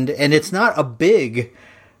tend, and it's not a big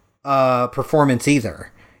performance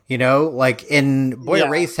either. You know, like, in Boy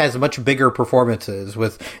Erased has much bigger performances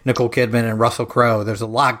with Nicole Kidman and Russell Crowe. There's a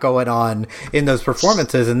lot going on in those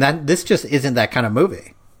performances, and this just isn't that kind of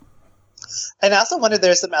movie. And I also wonder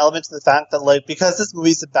there's some element to the fact that, like, because this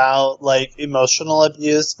movie's about, like, emotional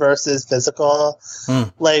abuse versus physical,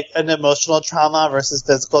 like, an emotional trauma versus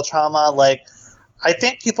physical trauma, like, I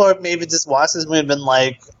think people are maybe just watched this movie and been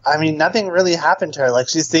like, I mean, nothing really happened to her. Like,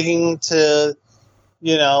 she's thinking to,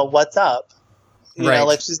 you know, what's up? You know,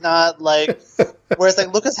 like, she's not, like, whereas,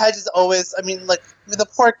 like, Lucas Hedges always, I mean, like, the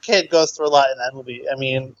poor kid goes through a lot in that movie. I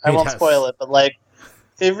mean, I won't spoil it, but, like,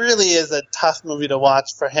 it really is a tough movie to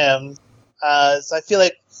watch for him. So I feel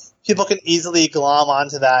like people can easily glom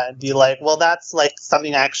onto that and be like, well, that's, like,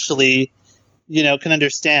 something I actually, you know, can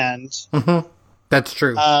understand. That's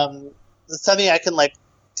true. Something I can, like,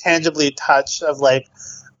 tangibly touch of, like,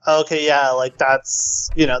 okay, yeah, like, that's,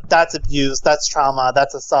 you know, that's abuse, that's trauma,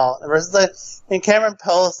 that's assault. Versus, like, in Cameron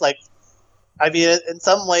Post, like, I mean, in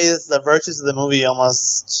some ways, the virtues of the movie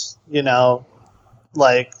almost, you know,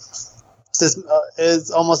 like, is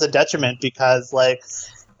almost a detriment because, like,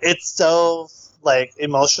 it's so, like,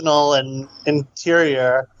 emotional and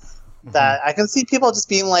interior that I can see people just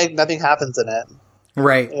being like, nothing happens in it.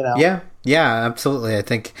 Right. You know? Yeah, absolutely. I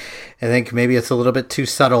think maybe it's a little bit too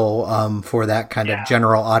subtle for that kind of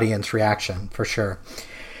general audience reaction, for sure.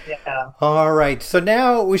 Yeah. All right. So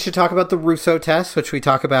now we should talk about the Russo test, which we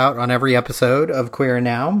talk about on every episode of Queer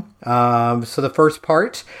Now. So the first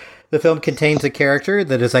part, the film contains a character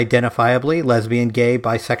that is identifiably lesbian, gay,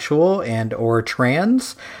 bisexual, and or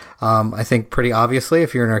trans. I think pretty obviously,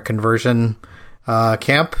 if you're in a conversion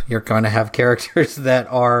camp, you're going to have characters that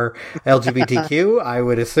are LGBTQ, I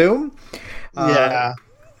would assume.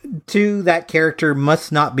 To that character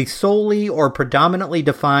must not be solely or predominantly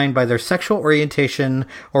defined by their sexual orientation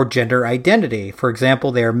or gender identity. For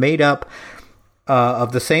example, they are made up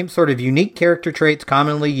of the same sort of unique character traits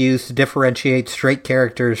commonly used to differentiate straight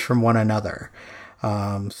characters from one another.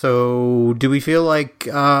 So do we feel like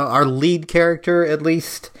our lead character at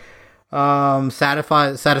least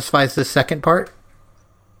satisfies the second part?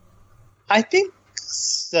 I think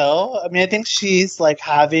so. I mean, I think she's, like,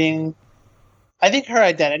 having, I think her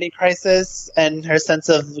identity crisis and her sense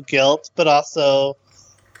of guilt, but also,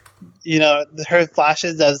 you know, her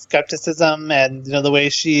flashes of skepticism and, you know, the way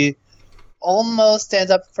she almost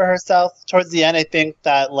stands up for herself towards the end. I think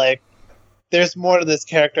that, like, there's more to this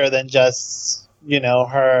character than just, you know,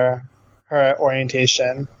 her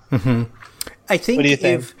orientation. I think, what do you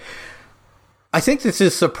think? I think this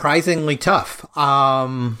is surprisingly tough.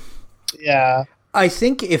 Yeah. I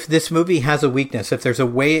think if this movie has a weakness, if there's a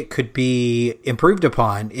way it could be improved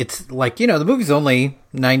upon, it's like, you know, the movie's only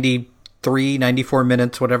 90 94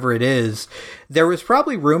 minutes, whatever it is, there was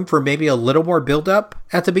probably room for maybe a little more build up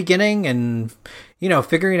at the beginning and,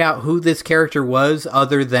 figuring out who this character was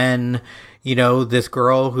other than, this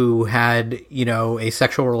girl who had, a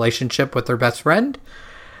sexual relationship with her best friend.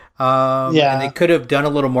 And they could have done a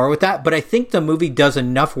little more with that. But I think the movie does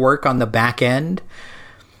enough work on the back end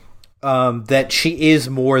that she is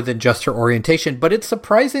more than just her orientation, but it's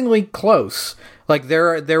surprisingly close. Like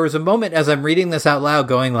there was a moment as I'm reading this out loud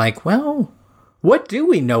going like, well, what do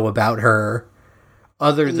we know about her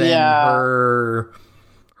other than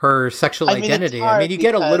her sexual identity? I mean, you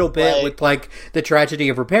get a little bit with like the tragedy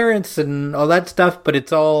of her parents and all that stuff, but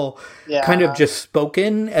it's all kind of just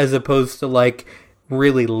spoken as opposed to like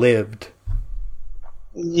really lived.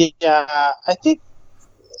 Yeah, I think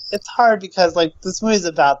it's hard because like this movie's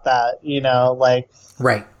about that,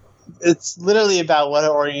 right. It's literally about what her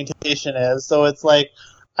orientation is. So it's like,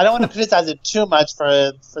 I don't want to criticize it too much for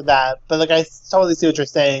that, but like I totally see what you're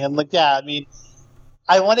saying. And like, I mean,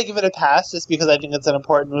 I want to give it a pass just because I think it's an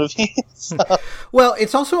important movie. So. Well,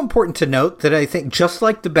 it's also important to note that I think just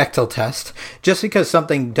like the Bechdel test, just because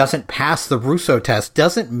something doesn't pass the Russo test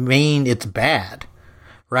doesn't mean it's bad.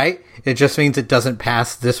 Right? It just means it doesn't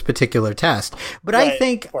pass this particular test. But right,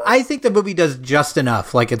 I think the movie does just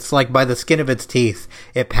enough. Like it's like by the skin of its teeth,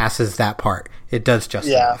 it passes that part. It does just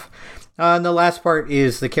enough. And the last part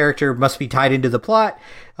is the character must be tied into the plot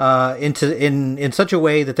in such a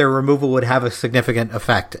way that their removal would have a significant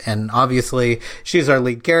effect. And obviously, she's our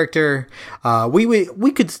lead character.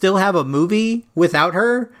 We could still have a movie without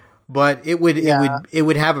her, but it would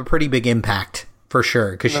have a pretty big impact. For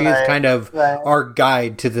sure, because she is kind of our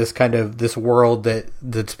guide to this world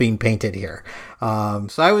that's being painted here. So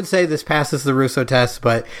I would say this passes the Russo test,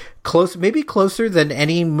 but maybe closer than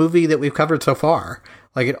any movie that we've covered so far.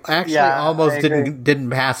 Like it actually almost didn't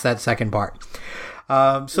pass that second part.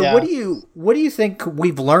 So what do you think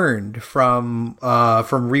we've learned from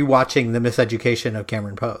rewatching The Miseducation of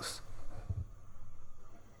Cameron Post?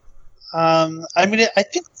 I mean, I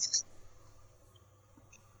think.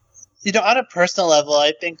 On a personal level,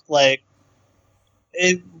 I think, like,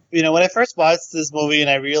 when I first watched this movie and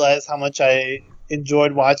I realized how much I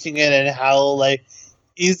enjoyed watching it and how, like,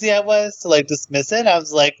 easy I was to, like, dismiss it, I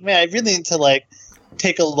was like, man, I really need to, like,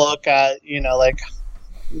 take a look at,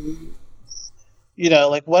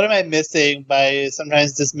 what am I missing by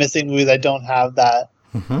sometimes dismissing movies I don't have that,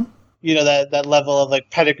 that level of like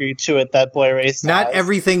pedigree to it that Boy Erased Not has.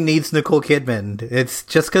 everything needs Nicole Kidman. It's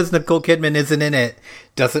just because Nicole Kidman isn't in it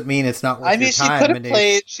doesn't mean it's not worth your time.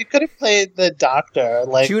 She could have played the doctor.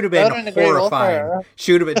 Like she would have been horrifying.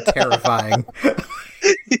 She would have been terrifying.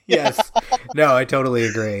 Yes. No, I totally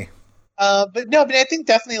agree. But I think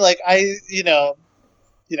definitely like I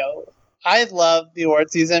love the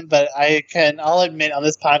award season, but I'll admit on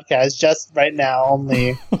this podcast just right now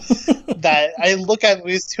only that I look at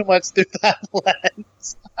movies too much through that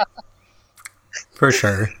lens. For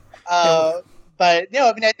sure. But no,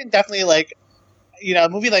 I think definitely like, a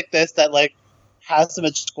movie like this that like has so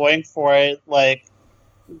much going for it, like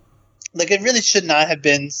it really should not have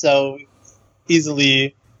been so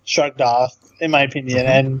easily shrugged off, in my opinion.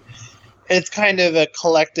 And it's kind of a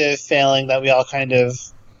collective failing that we all kind of,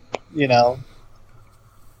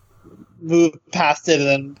 move past it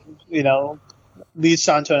and then, leached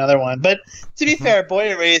onto another one. But to be fair,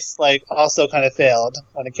 Boy Erased like also kind of failed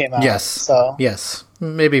when it came out. Yes. So yes,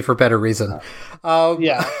 maybe for better reason.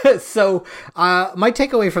 So my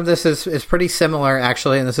takeaway from this is pretty similar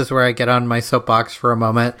actually, and this is where I get on my soapbox for a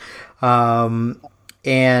moment.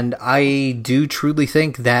 And I do truly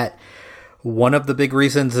think that one of the big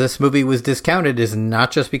reasons this movie was discounted is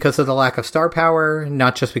not just because of the lack of star power,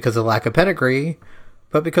 not just because of the lack of pedigree,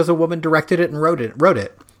 but because a woman directed it and wrote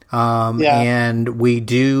it. And we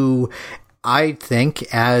do, I think,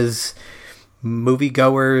 as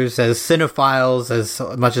moviegoers, as cinephiles, as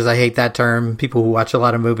much as I hate that term, people who watch a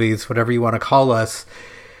lot of movies, whatever you want to call us,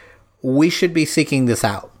 we should be seeking this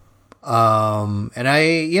out. And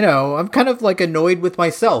I'm kind of like annoyed with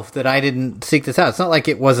myself that I didn't seek this out. It's not like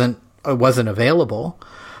it wasn't available.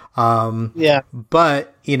 But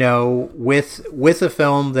with a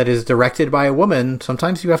film that is directed by a woman,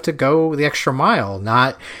 sometimes you have to go the extra mile.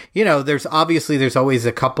 Not, there's always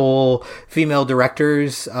a couple female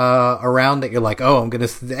directors around that you're like, oh,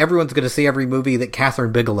 everyone's gonna see every movie that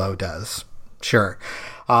Catherine Bigelow does. Sure.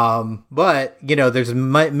 But there's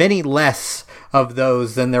many less of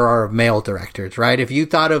those than there are of male directors, right? If you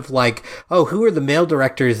thought of like, oh, who are the male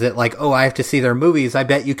directors that like, oh, I have to see their movies, I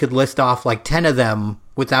bet you could list off like 10 of them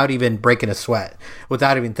without even breaking a sweat,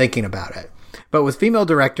 without even thinking about it. But with female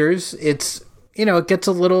directors, it's, it gets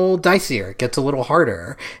a little dicier. It gets a little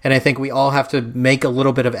harder. And I think we all have to make a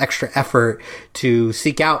little bit of extra effort to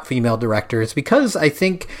seek out female directors, because I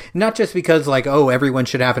think not just because like, oh, everyone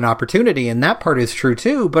should have an opportunity, and that part is true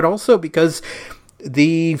too, but also because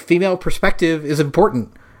the female perspective is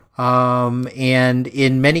important. And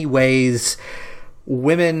in many ways,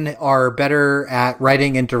 women are better at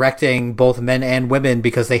writing and directing, both men and women,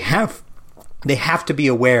 because they have to be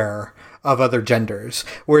aware of other genders,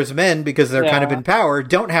 whereas men, because they're kind of in power,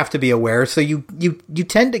 don't have to be aware. So you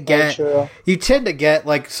tend to get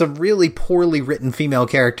like some really poorly written female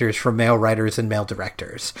characters from male writers and male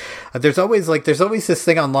directors. There's always this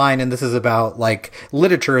thing online, and this is about like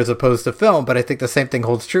literature as opposed to film, but I think the same thing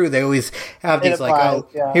holds true. They always have these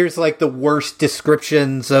here's like the worst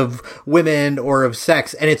descriptions of women or of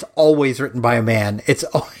sex, and it's always written by a man. It's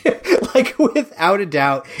like without a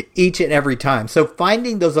doubt each and every time. So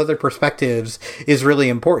finding those other perspectives is really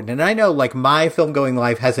important. And I know like my film going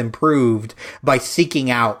life has improved by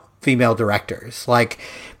seeking out female directors. Like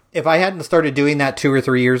if I hadn't started doing that 2 or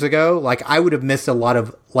 3 years ago, like I would have missed a lot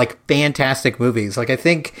of like fantastic movies. Like I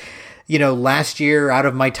think, last year out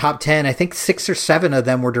of my top 10, I think 6 or 7 of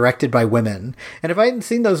them were directed by women. And if I hadn't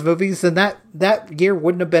seen those movies, then that year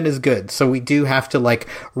wouldn't have been as good. So we do have to like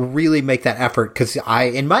really make that effort, because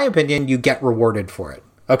in my opinion, you get rewarded for it.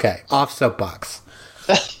 Okay, off soapbox.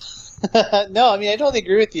 No, I mean, I totally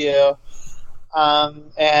agree with you.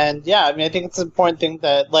 And yeah, I mean, I think it's an important thing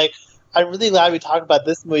that, like, I'm really glad we talked about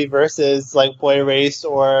this movie versus, like, Boy Erased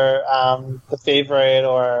or The Favorite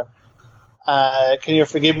or Can You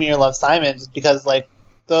Forgive Me or Love, Simon, just because, like,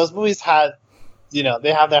 those movies had,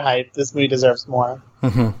 they have their hype. This movie deserves more.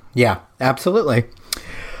 Mm-hmm. Yeah, absolutely.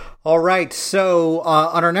 All right, so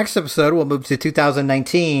on our next episode, we'll move to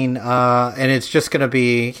 2019, and it's just going to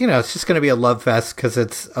be, a love fest, because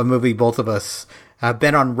it's a movie both of us have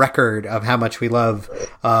been on record of how much we love,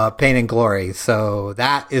 Pain and Glory. So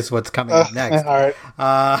that is what's coming up next.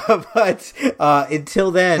 But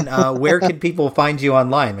until then, where can people find you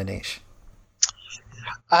online, Manish?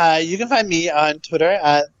 You can find me on Twitter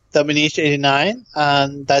at the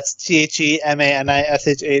Manish89. That's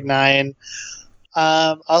TheManish89.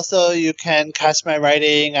 Also, you can catch my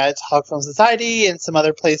writing at Talk Film Society and some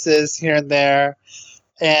other places here and there.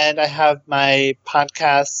 And I have my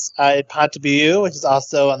podcast, It Pod to Be You, which is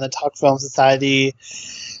also on the Talk Film Society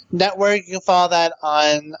network. You can follow that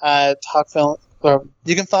on Talk Film, or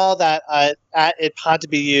you can follow that at It Pod to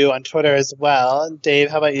Be You on Twitter as well.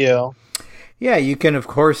 Dave, how about you? Yeah, you can, of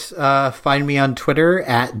course, find me on Twitter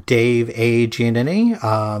at Dave A.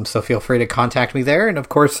 Giannini. So feel free to contact me there. And, of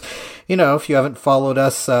course, if you haven't followed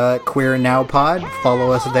us, Queer Now Pod,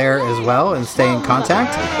 follow us there as well and stay in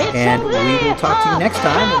contact. And we will talk to you next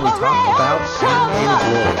time when we talk about Pain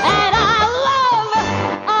and Glory.